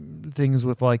some things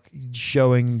with like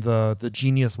showing the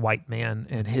genius white man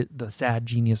and the sad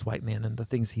genius white man and the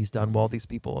things he's done while these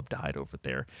people have died over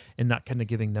there, and not kind of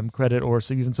giving them credit, or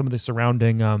so even some of the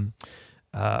surrounding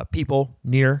people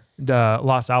near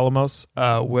Los Alamos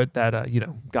with that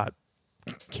got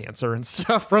cancer and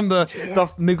stuff from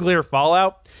the nuclear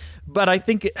fallout. But I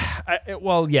think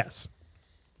yes,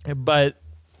 but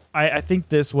I think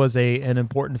this was an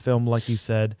important film, like you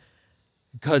said,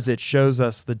 because it shows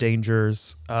us the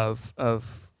dangers of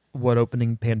what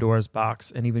opening Pandora's box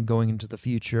and even going into the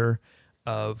future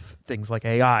of things like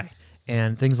AI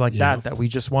and things like that we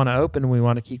just want to open and we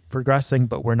want to keep progressing,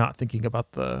 but we're not thinking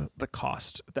about the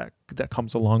cost that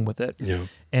comes along with it. Yeah.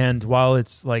 And while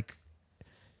it's like,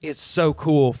 it's so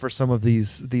cool for some of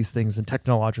these things and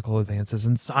technological advances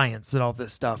and science and all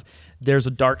this stuff, there's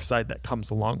a dark side that comes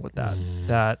along with that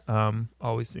that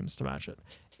always seems to match it.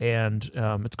 And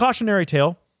it's a cautionary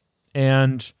tale,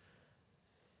 and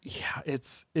yeah,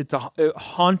 it's a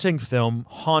haunting film,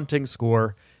 haunting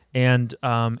score, and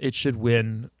it should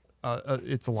win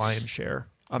its lion's share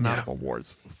amount of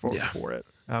awards for it.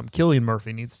 Cillian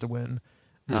Murphy needs to win.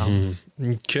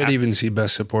 Could even see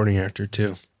Best Supporting Actor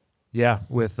too. Yeah,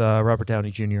 with Robert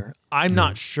Downey Jr. I'm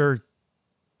not sure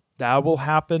that will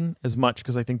happen as much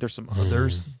because I think there's some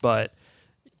others, but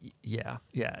I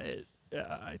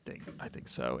think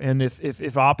so. And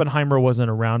if Oppenheimer wasn't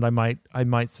around, I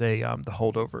might say The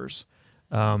Holdovers.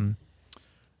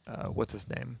 What's his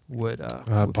name? Would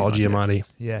Paul Giamatti?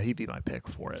 Yeah, he'd be my pick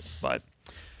for it. But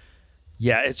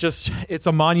yeah, it's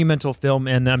a monumental film,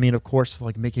 and I mean, of course,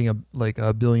 like making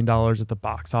 $1 billion at the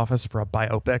box office for a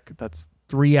biopic that's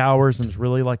 3 hours and it's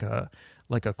really like a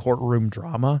courtroom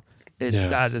drama.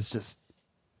 That is just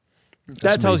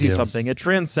that tells you something. It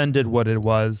transcended what it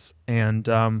was, and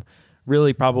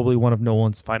really probably one of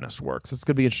Nolan's finest works. It's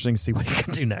gonna be interesting to see what he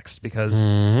can do next because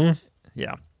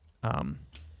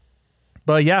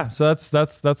but yeah, so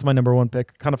that's my number one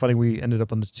pick. Kind of funny we ended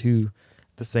up on the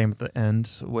same at the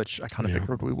end, which I kind of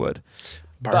figured we would.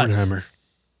 Barbenheimer.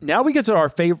 Now we get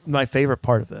to my favorite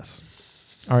part of this.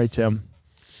 All right, Tim.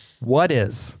 What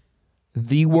is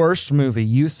the worst movie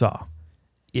you saw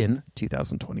in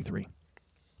 2023?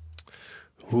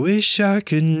 Wish I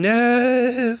could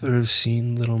never have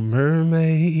seen Little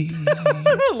Mermaid.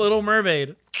 Little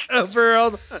Mermaid.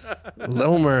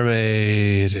 Little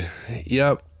Mermaid.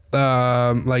 Yep.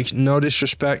 Like, no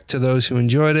disrespect to those who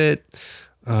enjoyed it.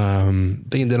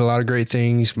 Think it did a lot of great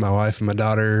things. My wife and my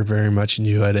daughter very much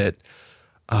enjoyed it.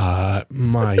 My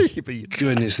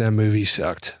goodness, that movie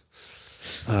sucked.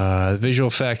 Visual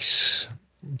effects,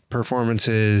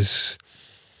 performances.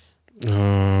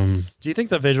 Do you think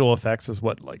the visual effects is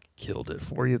what like killed it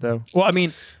for you though? Well, I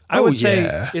mean, I would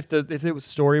say if the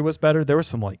story was better, there was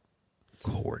some like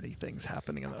corny things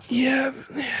happening in the film. Yeah.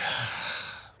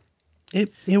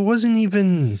 It wasn't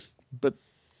even. But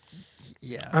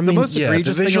yeah, I mean,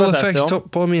 the visual effects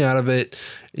pull me out of it.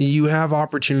 You have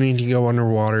opportunity to go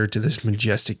underwater to this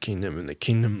majestic kingdom, and the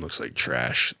kingdom looks like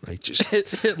trash. Like just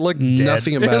it looked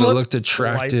nothing dead. about it looked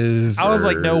attractive. I was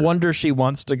like, no wonder she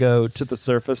wants to go to the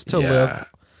surface to live.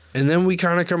 And then we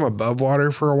kind of come above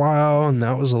water for a while, and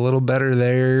that was a little better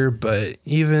there. But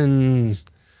even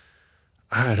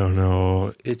I don't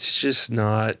know. It's just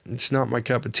not. It's not my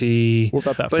cup of tea. What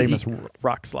about that But famous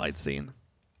rock slide scene?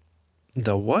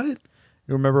 The what?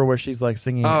 You remember where she's like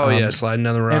singing? Oh yeah, sliding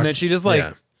down the rock. And then she just like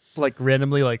Yeah. like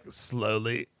randomly like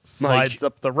slowly slides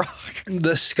up the rock.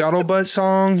 The Scuttlebutt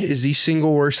song is the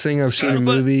single worst thing I've seen in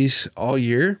movies all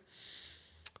year.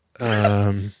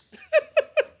 Like,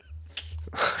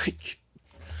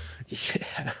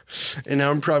 yeah. And now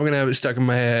I'm probably gonna have it stuck in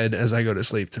my head as I go to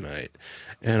sleep tonight,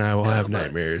 and I will have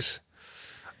nightmares.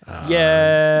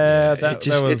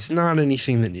 It's not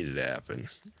anything that needed to happen.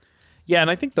 Yeah, and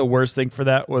I think the worst thing for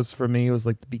that was for me was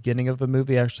like the beginning of the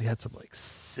movie actually had some like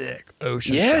sick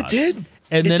ocean shots. It did.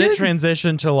 And then it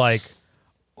transitioned to like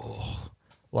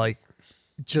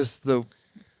just the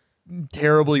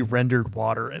terribly rendered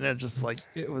water, and it just like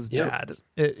it was bad.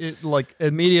 It like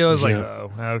immediately was like,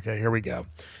 oh, okay, here we go.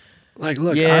 Like,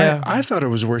 look, I thought it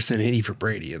was worse than 80 for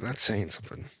Brady, and that's saying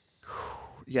something.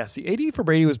 Yeah, see, 80 for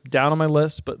Brady was down on my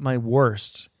list, but my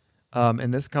worst,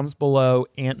 and this comes below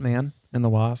Ant-Man and the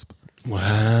Wasp.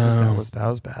 Wow, that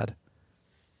was bad.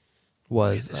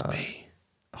 Was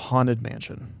Haunted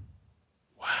Mansion.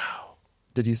 Wow.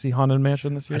 Did you see Haunted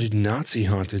Mansion this year? I did not see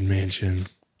Haunted Mansion.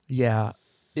 Yeah,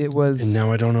 it was. And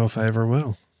now I don't know if I ever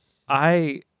will.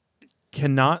 I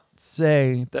cannot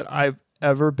say that I've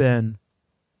ever been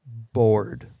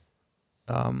bored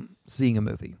seeing a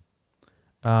movie.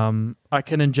 I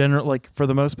can in general, like for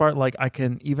the most part, like I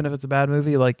can, even if it's a bad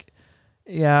movie, like,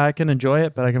 yeah, I can enjoy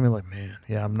it, but I can be like, man,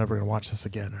 yeah, I'm never going to watch this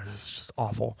again. Or this is just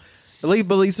awful. But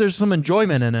at least there's some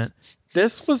enjoyment in it.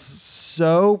 This was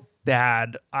so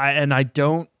bad. I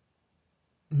don't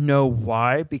know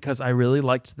why, because I really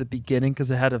liked the beginning because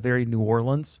it had a very New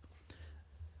Orleans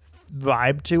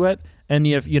vibe to it. And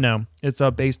it's it's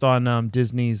based on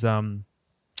Disney's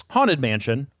Haunted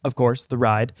Mansion, of course, the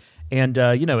ride. And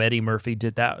Eddie Murphy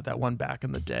did that one back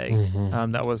in the day.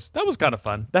 Mm-hmm. That was kind of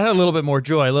fun. That had a little bit more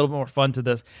joy, a little bit more fun to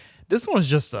this. This one was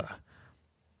just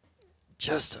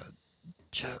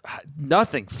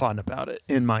nothing fun about it,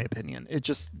 in my opinion. It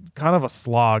just kind of a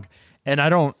slog, and I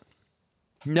don't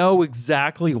know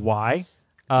exactly why.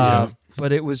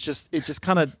 But it just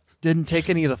kind of didn't take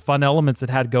any of the fun elements it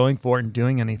had going for it and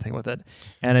doing anything with it,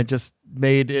 and it just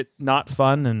made it not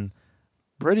fun and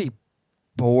pretty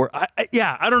bored.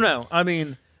 I don't know. I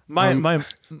mean, my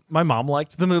mom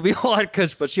liked the movie a lot,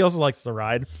 but she also likes the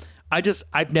ride.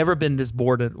 I've never been this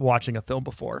bored at watching a film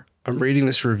before. I'm reading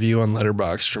this review on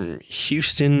Letterboxd from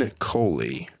Houston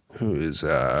Coley, who is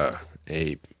a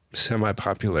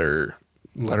semi-popular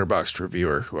Letterboxd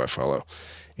reviewer who I follow.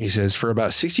 He says, for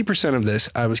about 60% of this,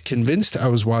 I was convinced I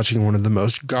was watching one of the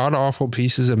most god-awful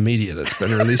pieces of media that's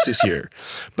been released this year.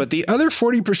 But the other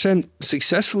 40%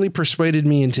 successfully persuaded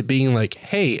me into being like,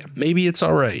 hey, maybe it's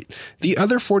all right. The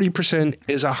other 40%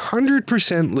 is 100%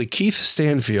 Lakeith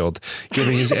Stanfield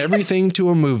giving his everything to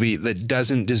a movie that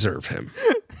doesn't deserve him.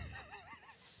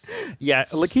 Yeah,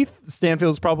 Lakeith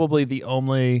Stanfield is probably the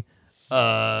only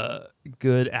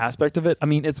good aspect of it. I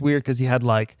mean, it's weird because you had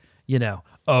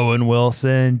Owen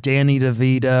Wilson, Danny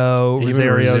DeVito,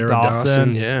 Rosario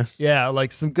Dawson. Yeah,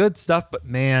 like some good stuff. But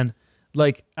man,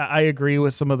 like I agree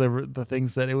with some of the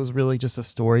things that it was really just a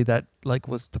story that like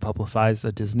was to publicize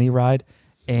a Disney ride,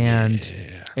 and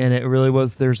it really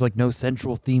was. There's like no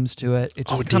central themes to it. It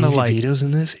just kind of like DeVito's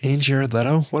in this and Jared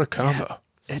Leto. What a combo!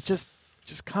 Yeah, it just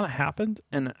kind of happened,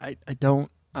 and I don't.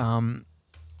 And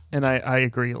I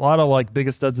agree. A lot of like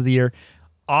biggest studs of the year.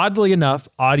 Oddly enough,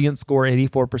 audience score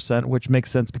 84%, which makes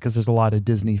sense because there's a lot of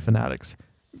Disney fanatics.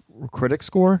 Critic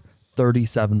score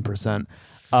 37%.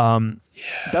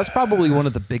 That's probably one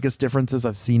of the biggest differences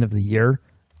I've seen of the year,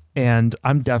 and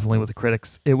I'm definitely with the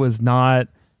critics. It was not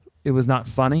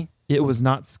funny. It was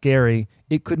not scary.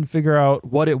 It couldn't figure out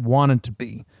what it wanted to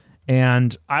be,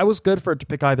 and I was good for it to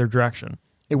pick either direction.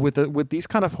 With these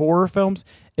kind of horror films,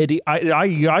 you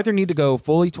either need to go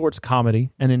fully towards comedy,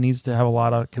 and it needs to have a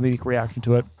lot of comedic reaction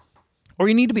to it, or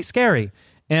you need to be scary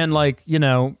and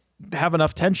have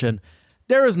enough tension.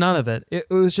 There was none of it. It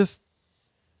was just,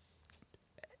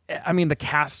 I mean, the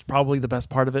cast probably the best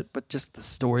part of it, but just the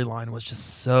storyline was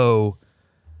just so,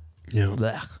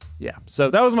 blech. Yeah. So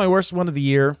that was my worst one of the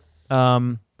year.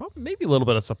 Maybe a little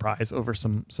bit of surprise over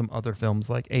some other films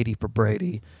like 80 for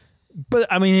Brady.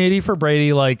 But I mean, 80 for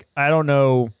Brady, like, I don't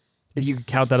know if you could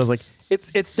count that as like,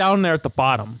 it's down there at the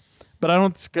bottom, but I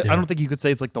don't think you could say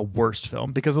it's like the worst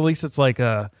film, because at least it's like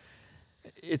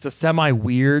it's a semi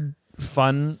weird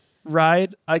fun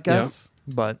ride, I guess.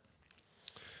 Yeah. But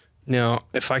now,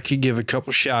 if I could give a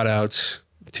couple shout outs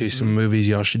to some movies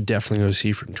y'all should definitely go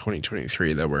see from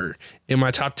 2023 that were in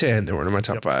my top 10, that were in my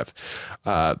top 5.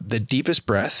 The Deepest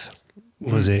Breath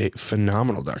was a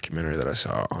phenomenal documentary that I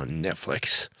saw on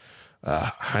Netflix.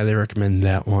 Highly recommend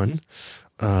that one.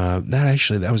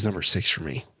 That was number 6 for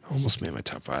me. Almost made my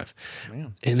top 5.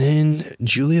 Man. And then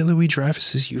Julia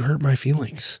Louis-Dreyfus's You Hurt My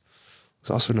Feelings. It's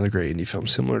also another great indie film,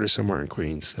 similar to Somewhere in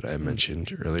Queens that I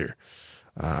mentioned earlier.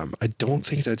 I don't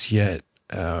think that's yet.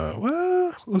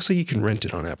 Looks like you can rent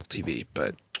it on Apple TV,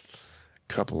 but a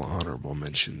couple of honorable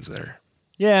mentions there.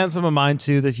 Yeah, and some of mine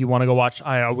too that if you want to go watch,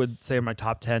 I would say my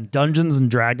top 10. Dungeons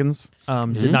and Dragons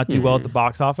did not do well at the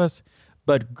box office,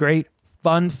 but great,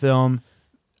 fun film.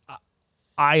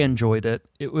 I enjoyed it.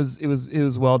 It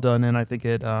was well done, and I think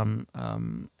it would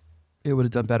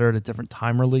have done better at a different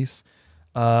time release.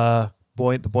 The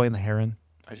Boy and the Heron.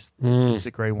 It's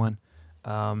a great one.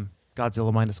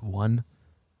 Godzilla Minus One,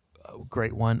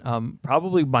 great one.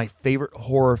 Probably my favorite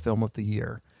horror film of the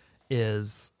year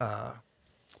is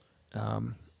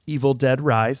Evil Dead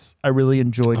Rise. I really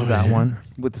enjoyed that one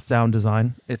with the sound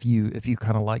design. If you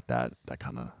kind of like that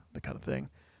kind of thing.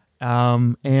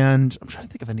 And I'm trying to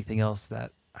think of anything else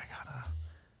that I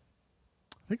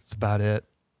think that's about it.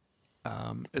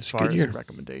 As far as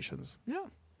recommendations. Yeah.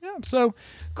 So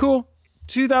cool.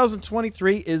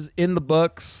 2023 is in the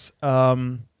books.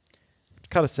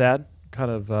 Kind of sad, kind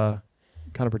of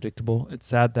predictable. It's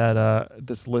sad that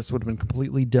this list would have been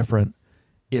completely different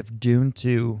if Dune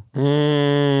 2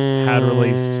 had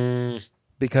released,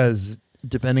 because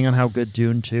depending on how good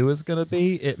Dune 2 is going to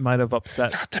be, it might have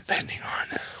upset. Not depending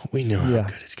on. We know how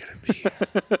good it's going to be.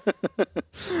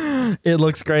 It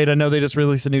looks great. I know they just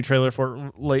released a new trailer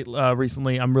for it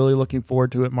recently. I'm really looking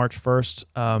forward to it March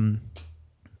 1st.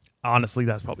 Honestly,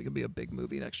 that's probably going to be a big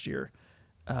movie next year.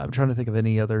 I'm trying to think of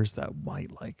any others that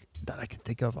that I can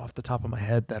think of off the top of my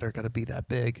head that are going to be that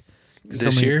big.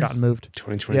 This year? Gotten moved.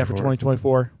 2024. Yeah, for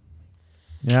 2024.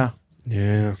 Yeah.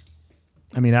 Yeah.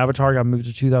 I mean, Avatar got moved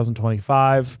to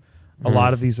 2025. A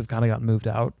lot of these have kind of gotten moved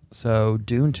out. So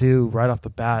Dune 2, right off the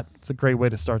bat, it's a great way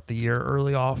to start the year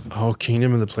early off. Oh,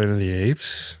 Kingdom of the Planet of the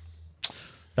Apes.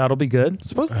 That'll be good.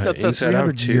 Supposedly that says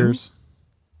 300 years.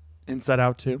 Inside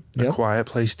Out 2. A Quiet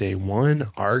Place Day 1.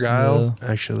 Argyle.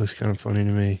 Actually looks kind of funny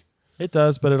to me. It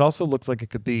does, but it also looks like it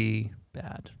could be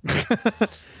bad.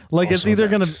 It's either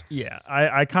going to... Yeah,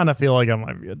 I kind of feel like I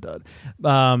might be a dud.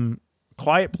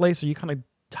 Quiet Place, are you kind of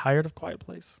tired of Quiet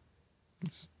Place?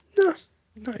 No,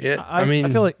 not yet. I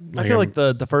feel like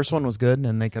the first one was good,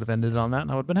 and they could have ended on that,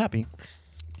 and I would have been happy.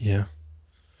 Yeah.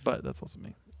 But that's also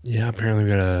me. Yeah, apparently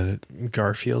we got a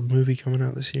Garfield movie coming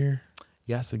out this year.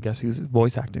 Yes, and guess who's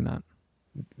voice acting that?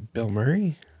 Bill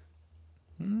Murray?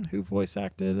 Who voice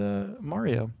acted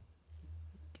Mario?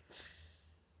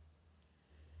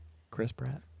 Chris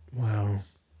Pratt. Wow.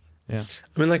 Yeah.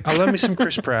 I mean, I love me some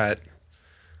Chris Pratt,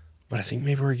 but I think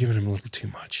maybe we're giving him a little too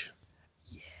much.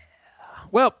 Yeah.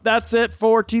 Well, that's it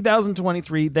for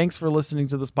 2023. Thanks for listening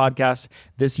to this podcast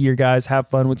this year, guys. Have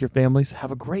fun with your families.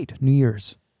 Have a great New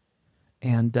Year's.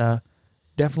 And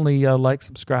definitely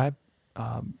subscribe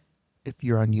if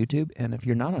you're on YouTube. And if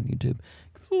you're not on YouTube,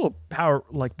 give us a little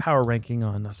power ranking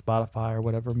on Spotify or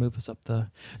whatever. Move us up the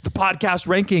podcast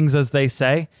rankings, as they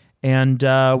say. And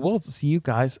we'll see you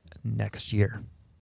guys next year.